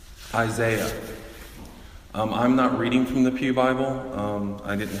Isaiah. I'm not reading from the Pew Bible.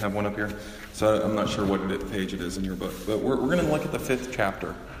 I didn't have one up here, so I'm not sure what page it is in your book. But we're going to look at the 5th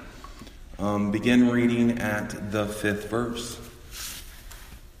chapter. Begin reading at the 5th verse.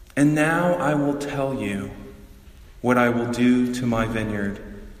 And now I will tell you what I will do to my vineyard.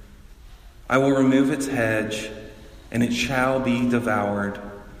 I will remove its hedge, and it shall be devoured.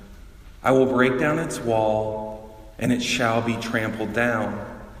 I will break down its wall, and it shall be trampled down.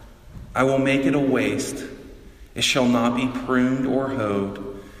 I will make it a waste. It shall not be pruned or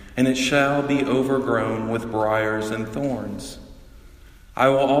hoed, and it shall be overgrown with briars and thorns. I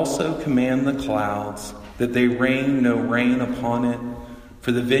will also command the clouds that they rain no rain upon it,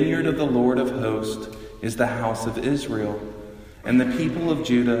 for the vineyard of the Lord of hosts is the house of Israel, and the people of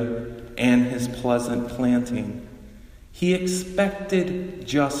Judah and his pleasant planting. He expected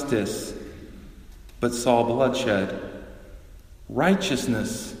justice, but saw bloodshed,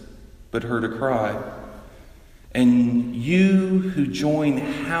 righteousness, but heard a cry. And you who join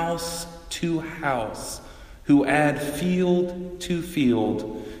house to house, who add field to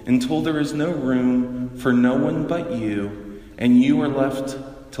field, until there is no room for no one but you, and you are left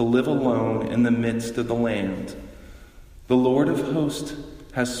to live alone in the midst of the land. The Lord of hosts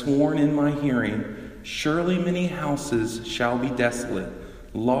has sworn in my hearing, surely many houses shall be desolate,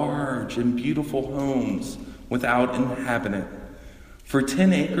 large and beautiful homes without inhabitant. For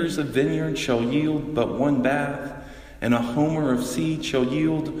 10 acres of vineyard shall yield but one bath, and a homer of seed shall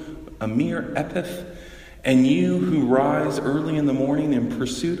yield a mere ephah. And you who rise early in the morning in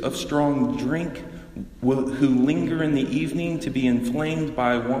pursuit of strong drink, who linger in the evening to be inflamed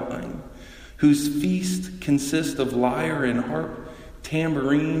by wine, whose feast consists of lyre and harp,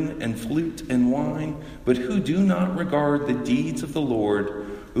 tambourine and flute and wine, but who do not regard the deeds of the Lord,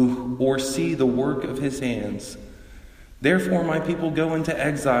 or see the work of his hands. Therefore my people go into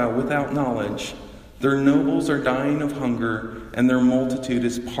exile without knowledge. Their nobles are dying of hunger, and their multitude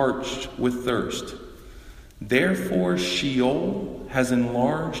is parched with thirst. Therefore Sheol has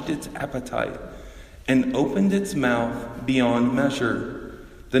enlarged its appetite and opened its mouth beyond measure.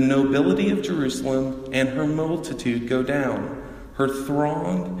 The nobility of Jerusalem and her multitude go down, her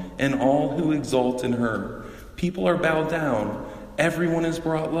throng and all who exult in her. People are bowed down, everyone is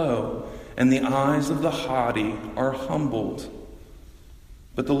brought low, and the eyes of the haughty are humbled.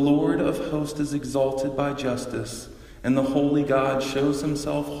 But the Lord of hosts is exalted by justice, and the holy God shows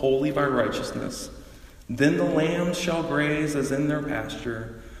himself holy by righteousness. Then the lambs shall graze as in their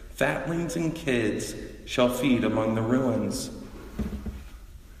pasture, fatlings and kids shall feed among the ruins.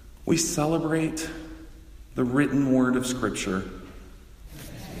 We celebrate the written word of Scripture.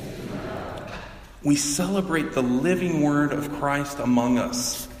 We celebrate the living word of Christ among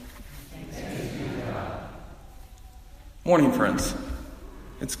us. Morning, friends.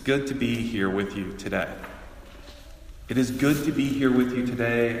 It's good to be here with you today. It is good to be here with you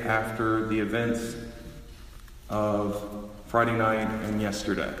today after the events of Friday night and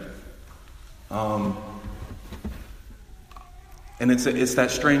yesterday. And it's that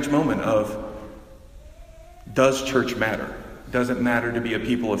strange moment of, does church matter? Does it matter to be a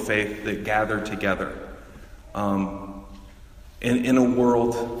people of faith that gather together in a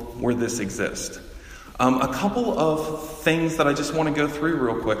world where this exists? A couple of things that I just want to go through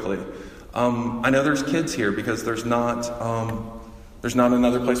real quickly. I know there's kids here because there's not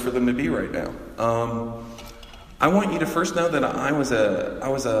another place for them to be right now. I want you to first know that I was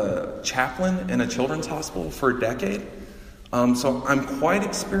a chaplain in a children's hospital for a decade. So I'm quite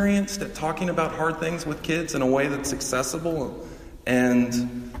experienced at talking about hard things with kids in a way that's accessible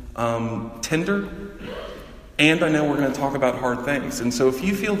and tender. And I know we're going to talk about hard things. And so if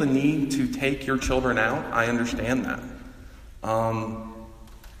you feel the need to take your children out, I understand that.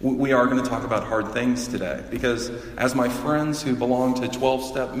 We are going to talk about hard things today. Because as my friends who belong to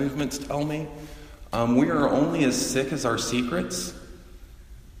 12-step movements tell me, we are only as sick as our secrets.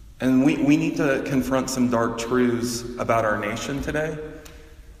 And we need to confront some dark truths about our nation today.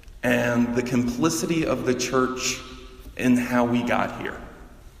 And the complicity of the church in how we got here.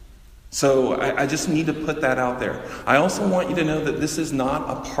 So I just need to put that out there. I also want you to know that this is not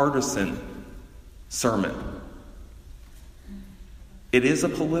a partisan sermon. It is a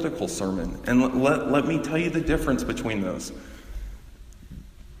political sermon. And let me tell you the difference between those.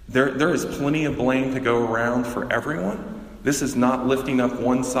 There is plenty of blame to go around for everyone. This is not lifting up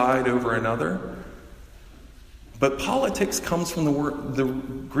one side over another. But politics comes from the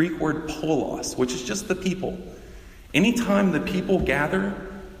Greek word polos, which is just the people. Anytime the people gather,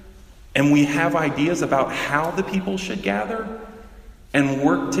 and we have ideas about how the people should gather and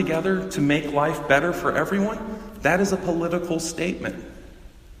work together to make life better for everyone, that is a political statement.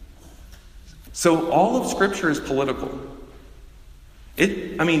 So all of Scripture is political.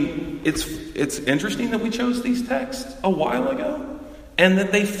 It's interesting that we chose these texts a while ago and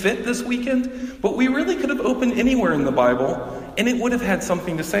that they fit this weekend, but we really could have opened anywhere in the Bible and it would have had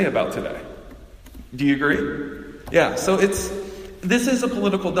something to say about today. Do you agree? Yeah, so this is a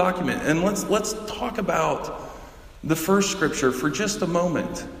political document, and let's talk about the first scripture for just a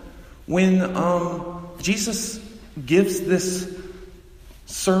moment. When Jesus gives this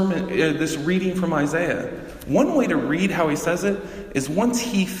sermon, this reading from Isaiah, one way to read how he says it is once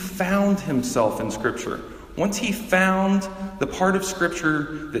he found himself in Scripture, once he found the part of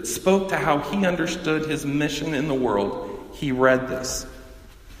Scripture that spoke to how he understood his mission in the world, he read this.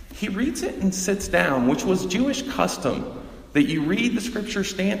 He reads it and sits down, which was Jewish custom, that you read the Scripture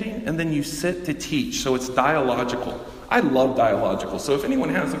standing and then you sit to teach. So it's dialogical. I love dialogical. So if anyone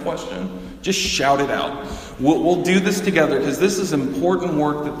has a question, just shout it out. We'll do this together because this is important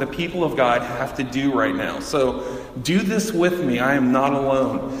work that the people of God have to do right now. So do this with me. I am not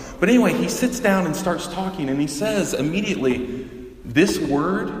alone. But anyway, he sits down and starts talking, and he says immediately, this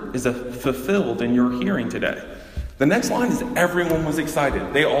word is fulfilled in your hearing today. The next line is everyone was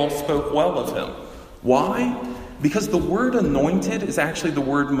excited. They all spoke well of him. Why? Because the word anointed is actually the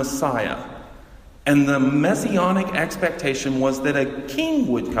word Messiah. And the messianic expectation was that a king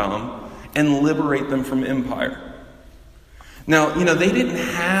would come and liberate them from empire. Now, they didn't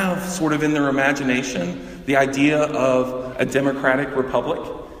have sort of in their imagination the idea of a democratic republic.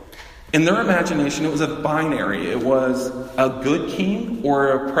 In their imagination, it was a binary. It was a good king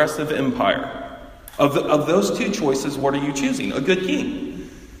or an oppressive empire. Of those two choices, what are you choosing? A good king.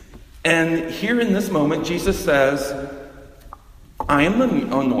 And here in this moment, Jesus says, I am the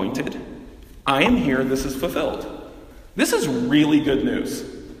anointed. I am here. This is fulfilled. This is really good news.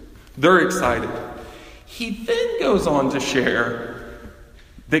 They're excited. He then goes on to share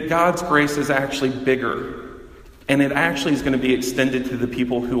that God's grace is actually bigger, and it actually is going to be extended to the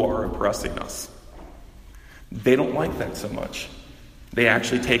people who are oppressing us. They don't like that so much. They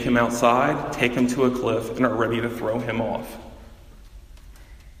actually take him outside, take him to a cliff, and are ready to throw him off.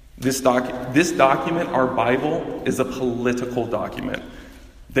 This document, our Bible, is a political document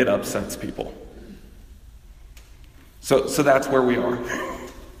that upsets people. So that's where we are.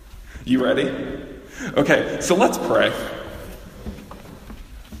 You ready? Okay, so let's pray.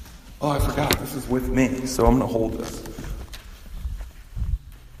 Oh, I forgot. This is with me, so I'm going to hold this.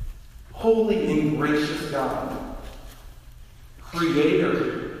 Holy and gracious God,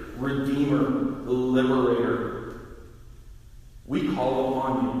 Creator, Redeemer, Liberator, we call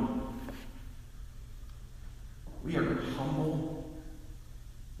upon you. We are humble.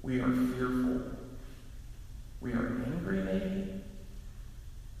 We are fearful. We are angry, maybe.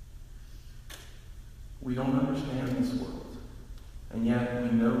 We don't understand this world, and yet we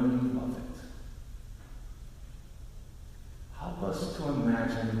know you love it. Help us to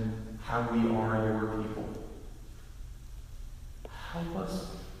imagine how we are your people. Help us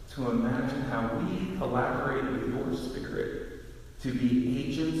to imagine how we collaborate with your Spirit to be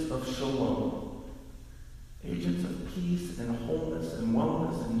agents of shalom, agents of peace and wholeness and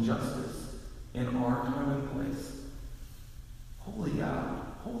wellness and justice in our time and place. Holy God,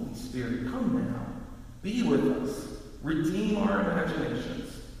 Holy Spirit, come now. Be with us. Redeem our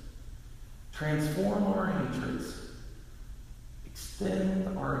imaginations. Transform our hatreds.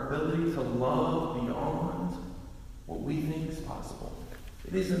 Extend our ability to love beyond what we think is possible.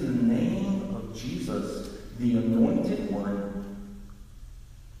 It is in the name of Jesus, the Anointed One,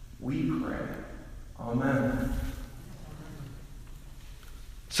 we pray. Amen.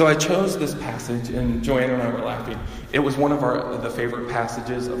 So I chose this passage, and Joanna and I were laughing. It was one of the favorite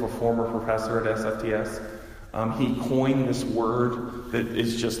passages of a former professor at SFTS. He coined this word that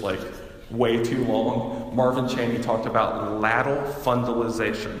is just like way too long. Marvin Chaney talked about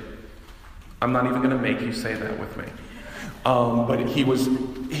latifundalization. I'm not even going to make you say that with me. But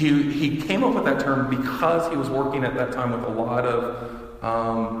he came up with that term because he was working at that time with a lot of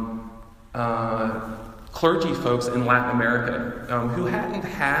clergy folks in Latin America who hadn't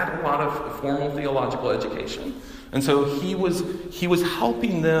had a lot of formal theological education. And so he was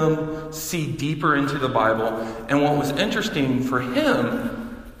helping them see deeper into the Bible. And what was interesting for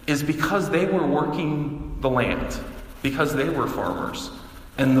him is because they were working the land, because they were farmers.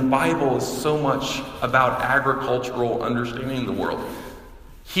 And the Bible is so much about agricultural understanding of the world.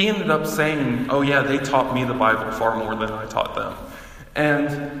 He ended up saying, oh yeah, they taught me the Bible far more than I taught them.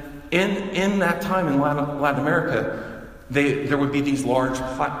 And in that time in Latin America, there would be these large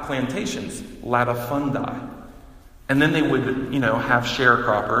plantations, latifundi. And then they would, have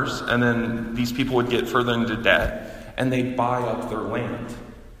sharecroppers, and then these people would get further into debt, and they'd buy up their land.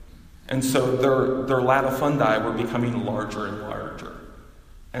 And so their latifundi were becoming larger and larger.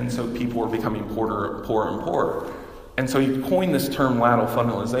 And so people were becoming poorer and poorer. And so he coined this term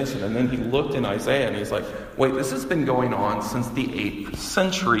latifundalization. And then he looked in Isaiah and he's like, wait, this has been going on since the 8th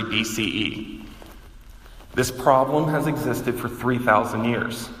century BCE. This problem has existed for 3,000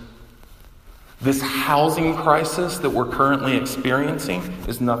 years. This housing crisis that we're currently experiencing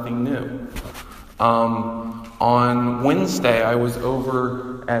is nothing new. On Wednesday, I was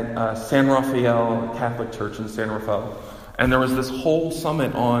over at San Rafael Catholic Church in San Rafael, and there was this whole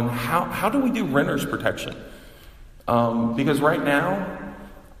summit on how do we do renters protection? Because right now,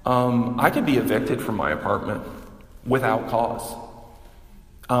 I could be evicted from my apartment without cause.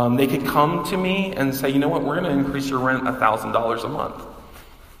 They could come to me and say, you know what, we're going to increase your rent $1,000 a month.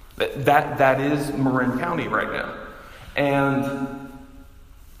 That is Marin County right now. And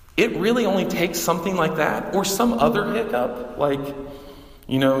it really only takes something like that or some other hiccup, like,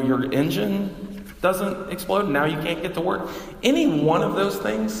 your engine doesn't explode and now you can't get to work. Any one of those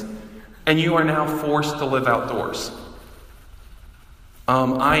things, and you are now forced to live outdoors.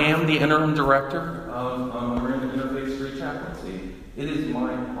 I am the interim director of Marin Interfaith Street Chaplaincy. It is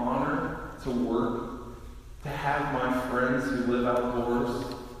my honor to work, to have my friends who live outdoors.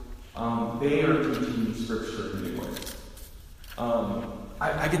 They are teaching Scripture in new ways.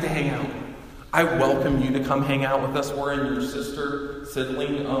 I get to hang out. I welcome you to come hang out with us. We're in your sister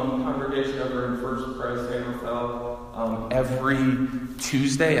Sidling congregation over in First Christ San Rafael. Every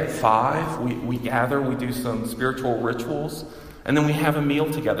Tuesday at 5, we gather, we do some spiritual rituals, and then we have a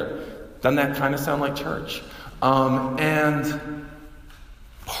meal together. Doesn't that kind of sound like church? And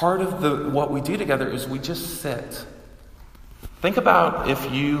part of what we do together is we just sit. Think about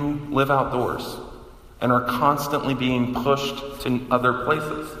if you live outdoors and are constantly being pushed to other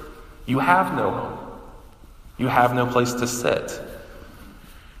places. You have no home. You have no place to sit.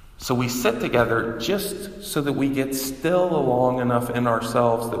 So we sit together just so that we get still long enough in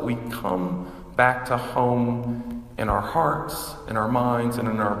ourselves that we come back to home in our hearts, in our minds, and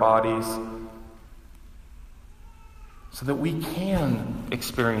in our bodies, so that we can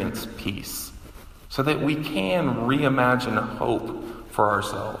experience peace, so that we can reimagine hope for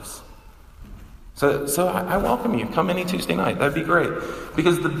ourselves. So I welcome you. Come any Tuesday night. That'd be great.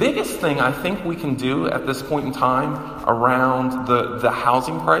 Because the biggest thing I think we can do at this point in time around the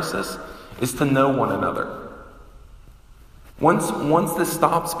housing crisis is to know one another. Once this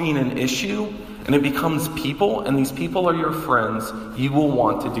stops being an issue and it becomes people, and these people are your friends, you will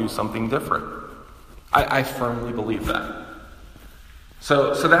want to do something different. I firmly believe that.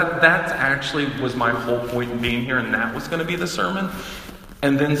 So that actually was my whole point in being here, and that was going to be the sermon.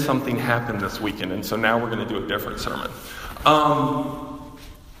 And then something happened this weekend, and so now we're going to do a different sermon.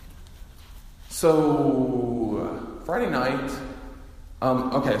 So Friday night,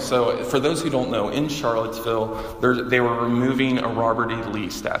 so for those who don't know, in Charlottesville, they were removing a Robert E.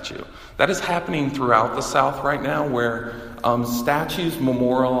 Lee statue. That is happening throughout the South right now, where statues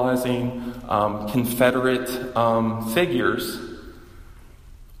memorializing Confederate figures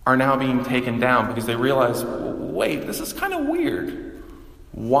are now being taken down because they realize, wait, this is kind of weird.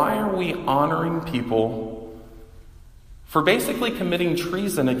 Why are we honoring people for basically committing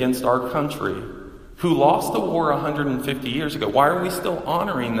treason against our country who lost the war 150 years ago? Why are we still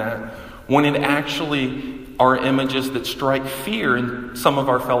honoring that when it actually are images that strike fear in some of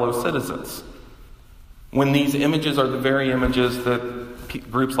our fellow citizens? When these images are the very images that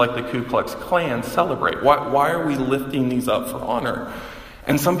groups like the Ku Klux Klan celebrate. Why are we lifting these up for honor?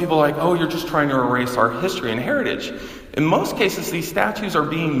 And some people are like, oh, you're just trying to erase our history and heritage. In most cases, these statues are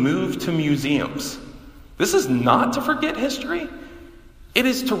being moved to museums. This is not to forget history. It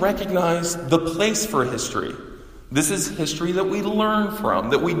is to recognize the place for history. This is history that we learn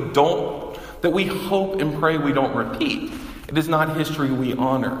from, that we hope and pray we don't repeat. It is not history we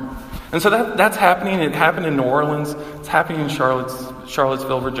honor. And so that's happening. It happened in New Orleans. It's happening in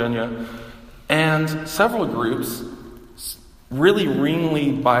Charlottesville, Virginia. And several groups, really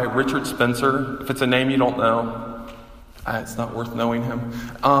ringly by Richard Spencer, if it's a name you don't know, it's not worth knowing him,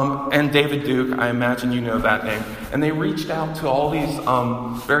 and David Duke, I imagine you know that name. And they reached out to all these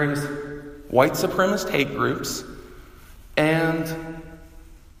various white supremacist hate groups and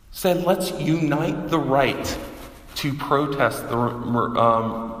said, let's unite the right to protest the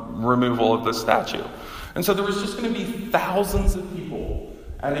removal of the statue. And so there was just going to be thousands of people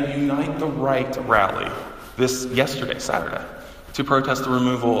at a Unite the Right rally yesterday, Saturday, to protest the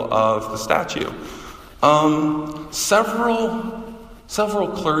removal of the statue. Several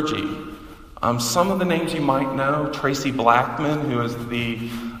clergy. Some of the names you might know: Tracy Blackman, who is the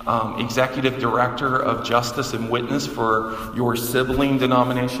executive director of Justice and Witness for your sibling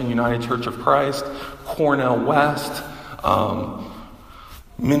denomination, United Church of Christ, Cornell West,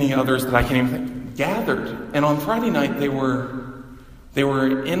 many others that I can't even think, gathered. And on Friday night, they were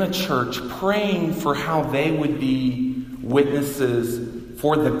in a church praying for how they would be witnesses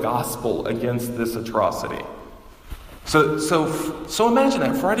for the gospel against this atrocity. So imagine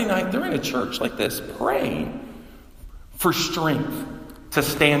that Friday night, they're in a church like this, praying for strength to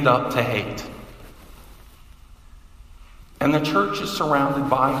stand up to hate. And the church is surrounded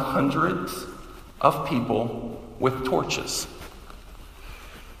by hundreds of people with torches.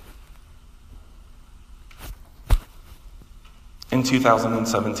 In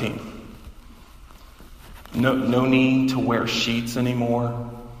 2017. No need to wear sheets anymore.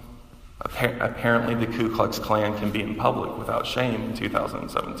 Apparently the Ku Klux Klan can be in public without shame in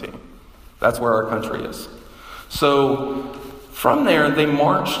 2017. That's where our country is. So from there, they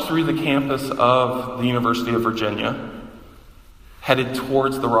marched through the campus of the University of Virginia, headed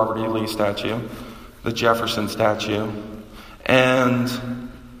towards the Robert E. Lee statue, the Jefferson statue, and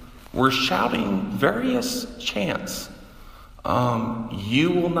were shouting various chants.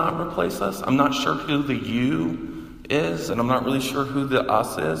 You will not replace us. I'm not sure who the you is, and I'm not really sure who the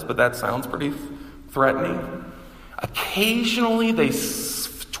us is, but that sounds pretty threatening. Occasionally they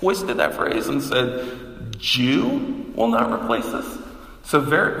twisted that phrase and said, Jew will not replace us. So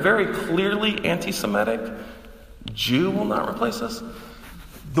very, very clearly anti-Semitic. Jew will not replace us.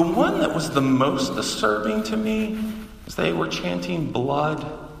 The one that was the most disturbing to me is they were chanting blood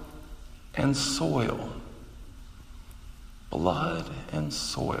and soil. Blood and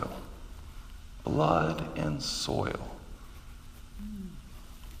soil. Blood and soil.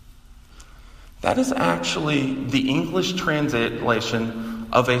 That is actually the English translation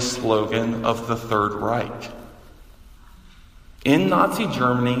of a slogan of the Third Reich. In Nazi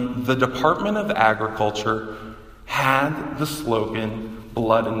Germany, the Department of Agriculture had the slogan,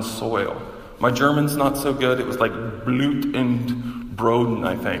 blood and soil. My German's not so good. It was like Blut and Broden,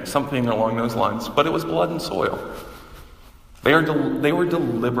 I think. Something along those lines. But it was blood and soil. They were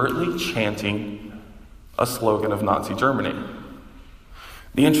deliberately chanting a slogan of Nazi Germany.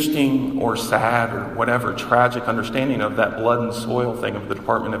 The interesting or sad or whatever tragic understanding of that blood and soil thing of the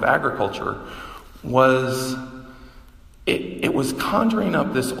Department of Agriculture was it was conjuring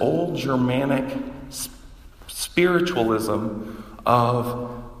up this old Germanic spiritualism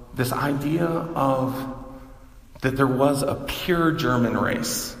of this idea of that there was a pure German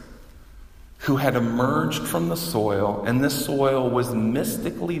race who had emerged from the soil, and this soil was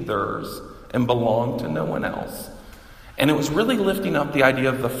mystically theirs and belonged to no one else. And it was really lifting up the idea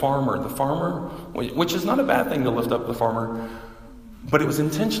of the farmer, which is not a bad thing to lift up the farmer, but it was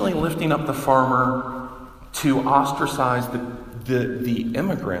intentionally lifting up the farmer to ostracize the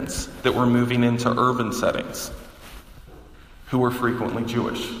immigrants that were moving into urban settings, who were frequently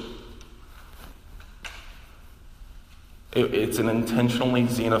Jewish. It's an intentionally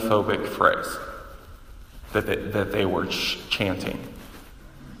xenophobic phrase that they were chanting.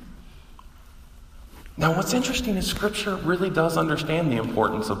 Now, what's interesting is Scripture really does understand the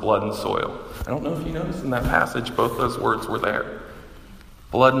importance of blood and soil. I don't know if you noticed in that passage, both those words were there.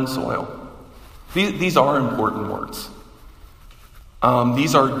 Blood and soil. These are important words.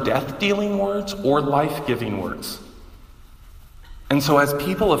 These are death-dealing words or life-giving words. And so as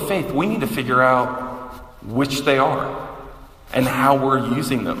people of faith, we need to figure out which they are and how we're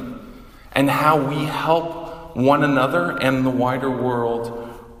using them and how we help one another and the wider world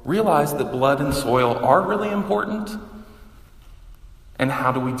realize that blood and soil are really important, and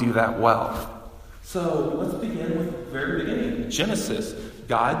how do we do that well? So let's begin with the very beginning. Genesis.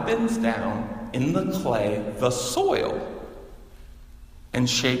 God bends down in the clay, the soil, and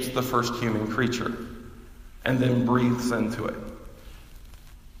shapes the first human creature, and then breathes into it.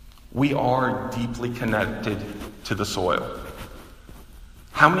 We are deeply connected to the soil.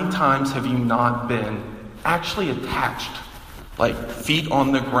 How many times have you not been actually attached, like feet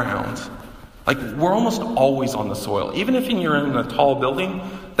on the ground? Like we're almost always on the soil. Even if you're in a tall building,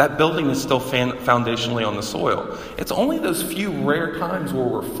 that building is still foundationally on the soil. It's only those few rare times where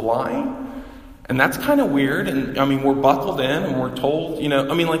we're flying, and that's kind of weird. And I mean, we're buckled in and we're told,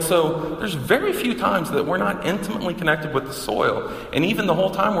 so there's very few times that we're not intimately connected with the soil. And even the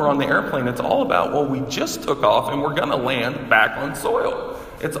whole time we're on the airplane, it's all about, well, we just took off and we're going to land back on soil.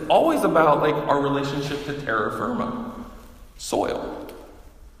 It's always about like our relationship to terra firma, soil.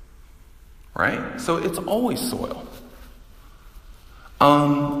 Right? So it's always soil.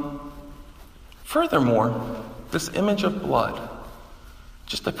 Furthermore, this image of blood.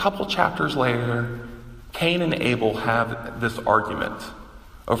 Just a couple chapters later, Cain and Abel have this argument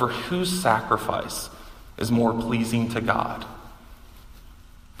over whose sacrifice is more pleasing to God.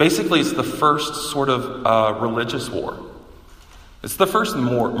 Basically, it's the first sort of religious war. It's the first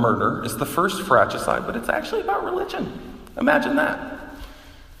murder. It's the first fratricide, but it's actually about religion. Imagine that.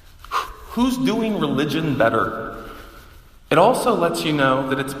 Who's doing religion better? It also lets you know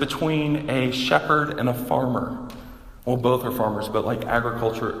that it's between a shepherd and a farmer. Well, both are farmers, but like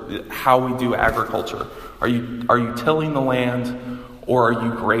agriculture, how we do agriculture. Are you tilling the land or are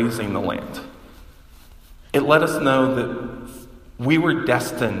you grazing the land? It let us know that we were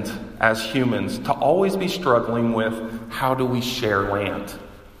destined as humans to always be struggling with how do we share land.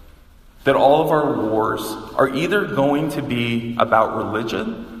 That all of our wars are either going to be about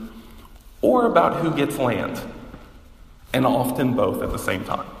religion or about who gets land. And often both at the same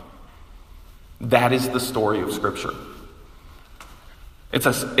time. That is the story of Scripture. It's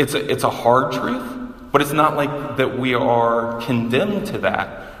a hard truth, but it's not like that we are condemned to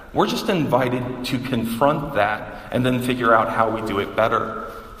that. We're just invited to confront that and then figure out how we do it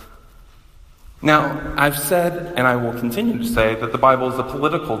better. Now, I've said, and I will continue to say, that the Bible is a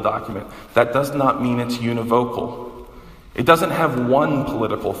political document. That does not mean it's univocal. It doesn't have one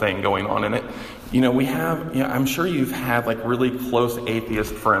political thing going on in it. I'm sure you've had like really close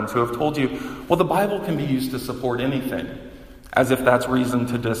atheist friends who have told you, well, the Bible can be used to support anything, as if that's reason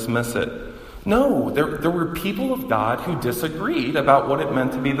to dismiss it. No, there were people of God who disagreed about what it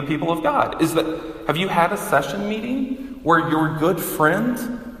meant to be the people of God. Have you had a session meeting where your good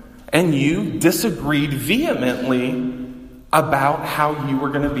friend and you disagreed vehemently about how you were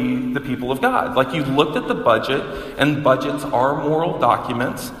going to be the people of God? Like you looked at the budget, and budgets are moral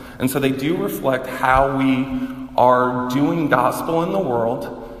documents, and so they do reflect how we are doing gospel in the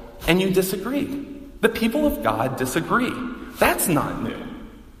world, and you disagreed. The people of God disagree. That's not new.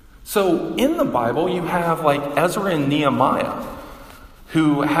 So in the Bible, you have like Ezra and Nehemiah,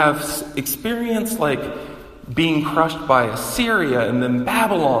 who have experienced like being crushed by Assyria and then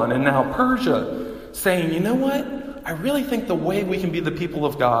Babylon and now Persia, saying, you know what? I really think the way we can be the people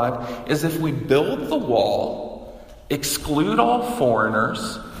of God is if we build the wall, exclude all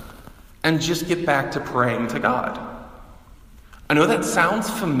foreigners, and just get back to praying to God. I know that sounds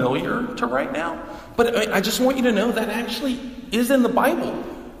familiar to right now, but I just want you to know that actually is in the Bible.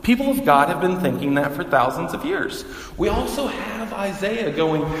 People of God have been thinking that for thousands of years. We also have Isaiah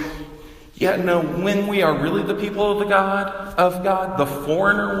going, when we are really the people of God, the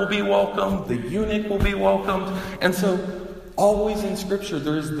foreigner will be welcomed, the eunuch will be welcomed. And so always in Scripture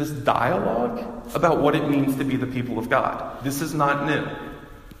there is this dialogue about what it means to be the people of God. This is not new.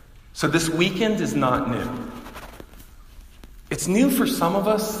 So this weekend is not new. It's new for some of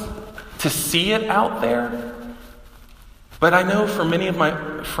us to see it out there. But I know for many of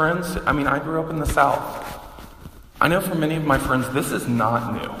my friends, I grew up in the South. I know for many of my friends, this is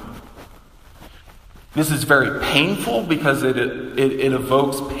not new. This is very painful because it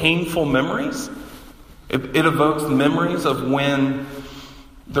evokes painful memories. It evokes memories of when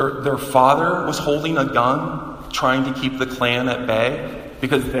their father was holding a gun, trying to keep the Klan at bay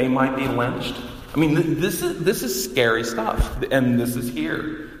because they might be lynched. This is scary stuff, and this is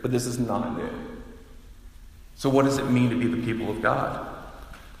here, but this is not new. So what does it mean to be the people of God?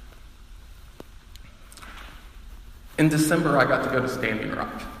 In December, I got to go to Standing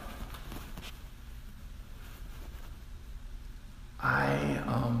Rock.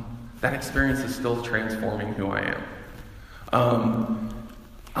 That experience is still transforming who I am.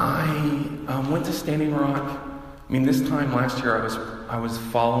 I went to Standing Rock. This time last year, I was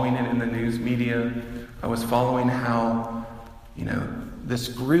following it in the news media. I was following how, this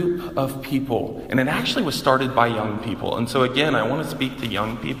group of people, and it actually was started by young people. And so again, I want to speak to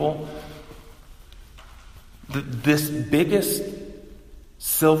young people. This biggest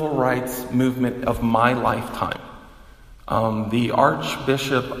civil rights movement of my lifetime. The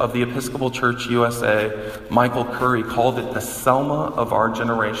Archbishop of the Episcopal Church USA, Michael Curry, called it the Selma of our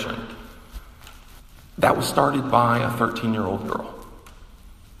generation. That was started by a 13-year-old girl.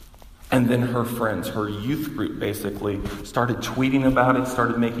 And then her friends, her youth group basically, started tweeting about it,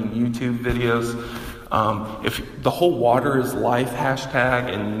 started making YouTube videos. If the whole water is life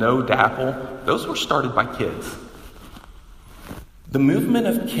hashtag and no DAPL, those were started by kids. The movement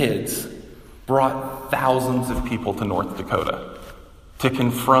of kids brought thousands of people to North Dakota to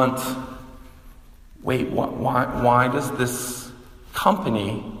confront, why does this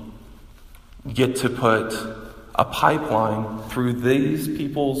company get to put a pipeline through these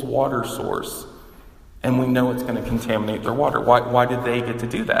people's water source, and we know it's going to contaminate their water? Why did they get to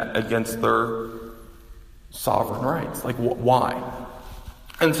do that against their sovereign rights? Why?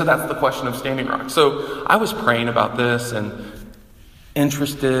 And so that's the question of Standing Rock. So I was praying about this, and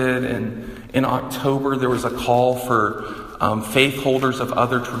interested. And in October, there was a call for faith holders of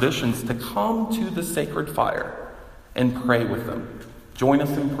other traditions to come to the sacred fire and pray with them. Join us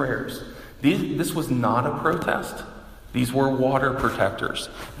in prayers. This was not a protest. These were water protectors.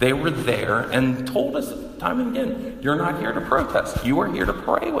 They were there and told us time and again, you're not here to protest. You are here to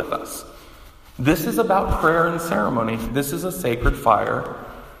pray with us. This is about prayer and ceremony. This is a sacred fire.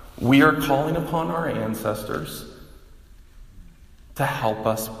 We are calling upon our ancestors to help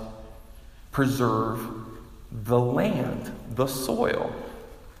us preserve the land, the soil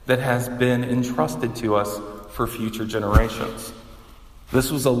that has been entrusted to us for future generations. This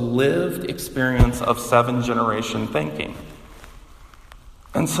was a lived experience of 7-generation thinking.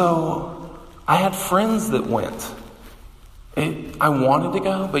 And so I had friends that went. I wanted to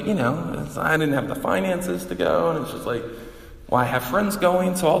go, but I didn't have the finances to go. And it's just like, well, I have friends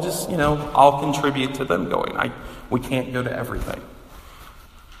going, so I'll just, I'll contribute to them going. We can't go to everything.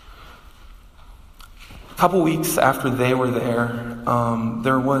 A couple weeks after they were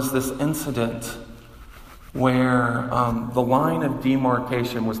there was this incident where the line of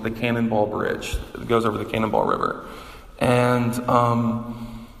demarcation was the Cannonball Bridge. It goes over the Cannonball River. And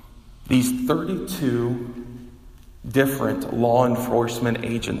these 32 different law enforcement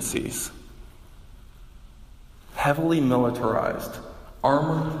agencies, heavily militarized,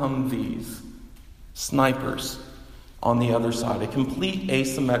 armored Humvees, snipers on the other side, a complete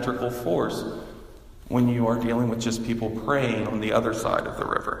asymmetrical force when you are dealing with just people praying on the other side of the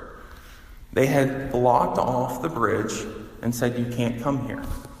river. They had blocked off the bridge and said, you can't come here.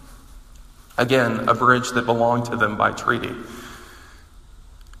 Again, a bridge that belonged to them by treaty.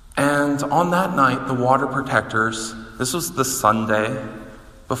 And on that night, the water protectors, this was the Sunday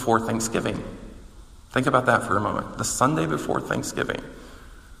before Thanksgiving. Think about that for a moment. The Sunday before Thanksgiving,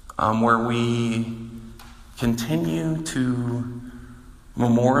 where we continue to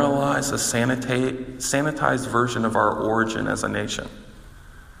memorialize a sanitized version of our origin as a nation.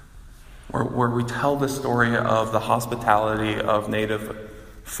 Where we tell the story of the hospitality of Native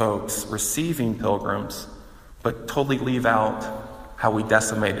folks receiving pilgrims, but totally leave out how we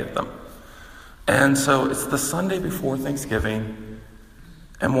decimated them. And so it's the Sunday before Thanksgiving,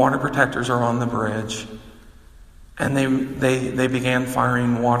 and water protectors are on the bridge, and they began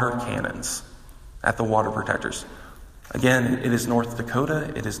firing water cannons at the water protectors. Again, it is North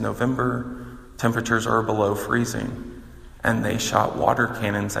Dakota, it is November, temperatures are below freezing. And they shot water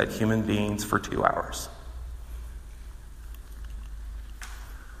cannons at human beings for 2 hours.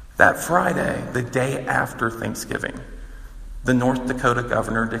 That Friday, the day after Thanksgiving, the North Dakota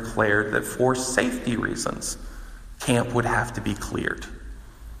governor declared that for safety reasons, camp would have to be cleared.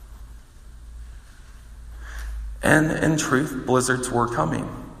 And in truth, blizzards were coming.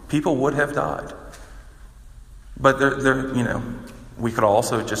 People would have died. But we could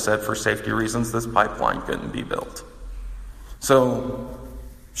also just said for safety reasons, this pipeline couldn't be built. So,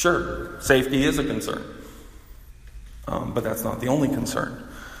 sure, safety is a concern, but that's not the only concern.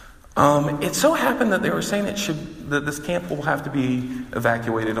 It so happened that they were saying that this camp will have to be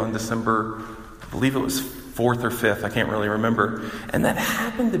evacuated on December, I believe it was 4th or 5th, I can't really remember. And that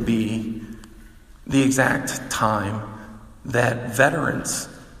happened to be the exact time that veterans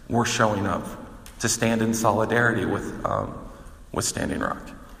were showing up to stand in solidarity with Standing Rock.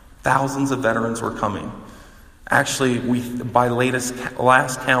 Thousands of veterans were coming. Actually, by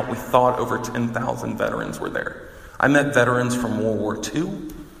last count, we thought over 10,000 veterans were there. I met veterans from World War II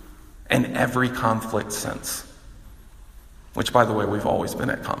and every conflict since. Which, by the way, we've always been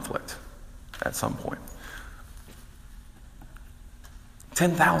at conflict at some point.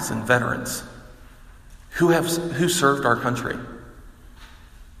 10,000 veterans who served our country,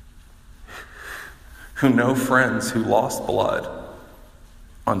 who know friends who lost blood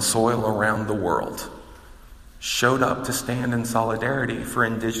on soil around the world, showed up to stand in solidarity for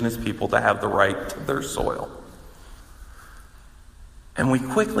indigenous people to have the right to their soil. And we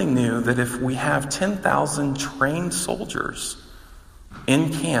quickly knew that if we have 10,000 trained soldiers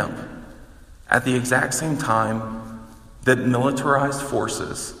in camp at the exact same time that militarized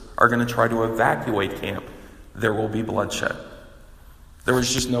forces are going to try to evacuate camp, there will be bloodshed. There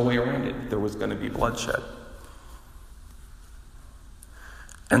was just no way around it. There was going to be bloodshed.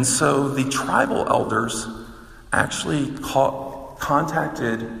 And so the tribal elders actually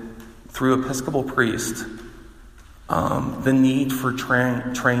contacted, through Episcopal priest, the need for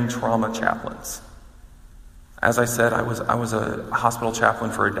trained trauma chaplains. As I said, I was a hospital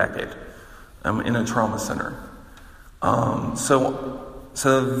chaplain for a decade in a trauma center. So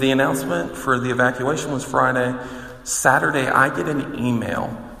the announcement for the evacuation was Friday. Saturday, I get an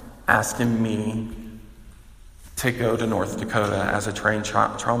email asking me to go to North Dakota as a trained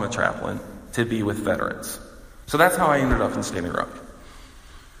trauma chaplain to be with veterans. So that's how I ended up in Standing Rock.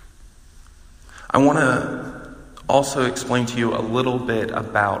 I want to also explain to you a little bit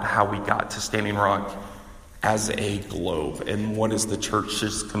about how we got to Standing Rock as a globe and what is the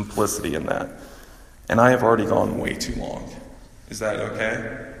church's complicity in that. And I have already gone way too long. Is that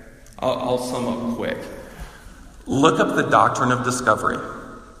okay? I'll sum up quick. Look up the doctrine of discovery.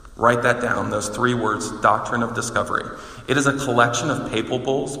 Write that down, those 3 words, doctrine of discovery. It is a collection of papal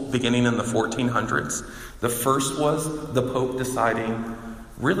bulls beginning in the 1400s. The first was the Pope deciding,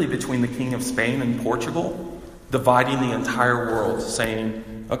 really between the King of Spain and Portugal, dividing the entire world,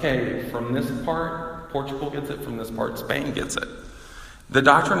 saying, okay, from this part, Portugal gets it, from this part, Spain gets it. The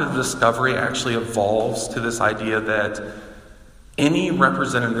doctrine of discovery actually evolves to this idea that any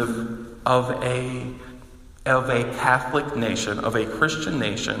representative of a Catholic nation, of a Christian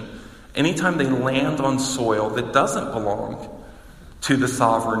nation, anytime they land on soil that doesn't belong to the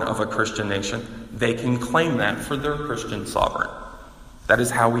sovereign of a Christian nation, they can claim that for their Christian sovereign. That is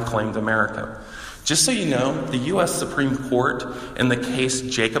how we claimed America. Just so you know, the U.S. Supreme Court in the case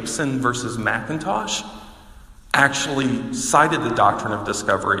Jacobson versus McIntosh actually cited the doctrine of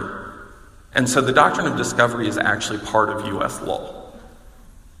discovery. And so the doctrine of discovery is actually part of U.S. law.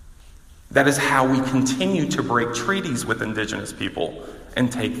 That is how we continue to break treaties with indigenous people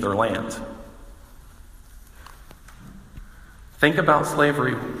and take their land. Think about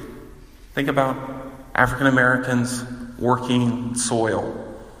slavery. Think about African Americans working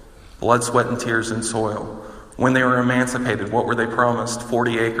soil, blood, sweat, and tears in soil. When they were emancipated, what were they promised?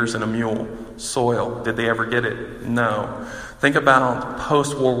 40 acres and a mule. Soil. Did they ever get it? No. Think about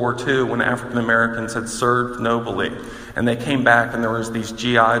post-World War II when African Americans had served nobly and they came back and there was these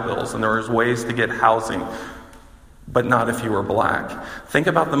GI bills and there was ways to get housing, but not if you were black. Think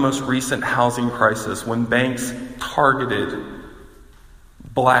about the most recent housing crisis when banks targeted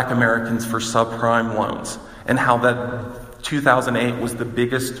black Americans for subprime loans and how that 2008 was the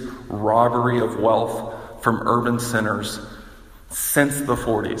biggest robbery of wealth from urban centers since the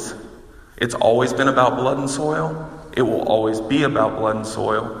 40s. It's always been about blood and soil. It will always be about blood and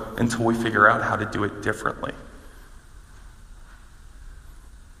soil until we figure out how to do it differently.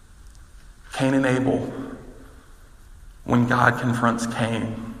 Cain and Abel, when God confronts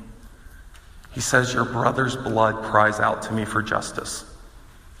Cain, he says, your brother's blood cries out to me for justice.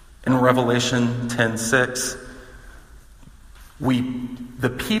 In Revelation 10:6, the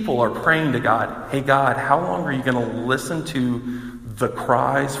people are praying to God, hey God, how long are you going to listen to the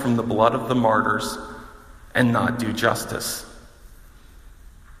cries from the blood of the martyrs and not do justice?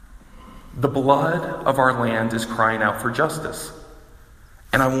 The blood of our land is crying out for justice.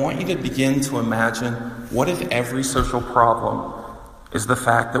 And I want you to begin to imagine, what if every social problem is the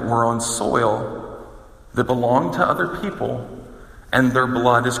fact that we're on soil that belong to other people and their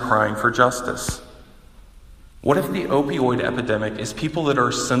blood is crying for justice? What if the opioid epidemic is people that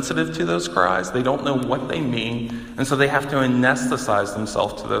are sensitive to those cries? They don't know what they mean, and so they have to anesthetize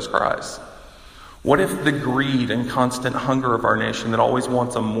themselves to those cries. What if the greed and constant hunger of our nation that always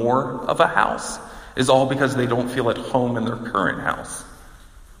wants a more of a house is all because they don't feel at home in their current house?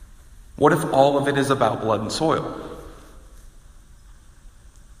 What if all of it is about blood and soil?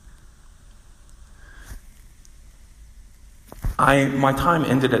 My time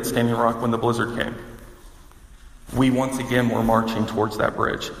ended at Standing Rock when the blizzard came. We once again were marching towards that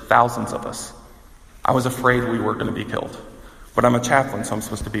bridge, thousands of us. I was afraid we were going to be killed, but I'm a chaplain, so I'm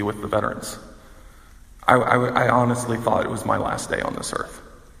supposed to be with the veterans. I honestly thought it was my last day on this earth.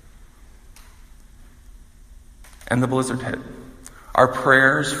 And the blizzard hit. Our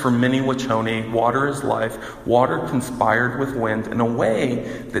prayers for Mini-Wachoni, water is life, water conspired with wind in a way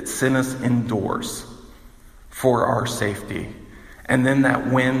that sent us indoors for our safety. And then that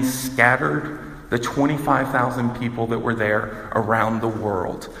wind scattered the 25,000 people that were there around the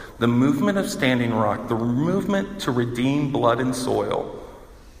world. The movement of Standing Rock, the movement to redeem blood and soil,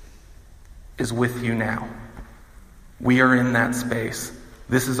 is with you now. We are in that space.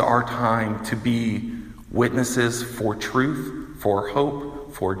 This is our time to be witnesses for truth, for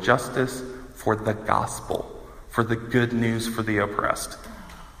hope, for justice, for the gospel, for the good news for the oppressed.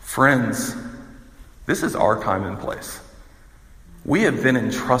 Friends, this is our time and place. We have been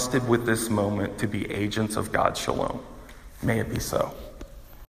entrusted with this moment to be agents of God's shalom. May it be so.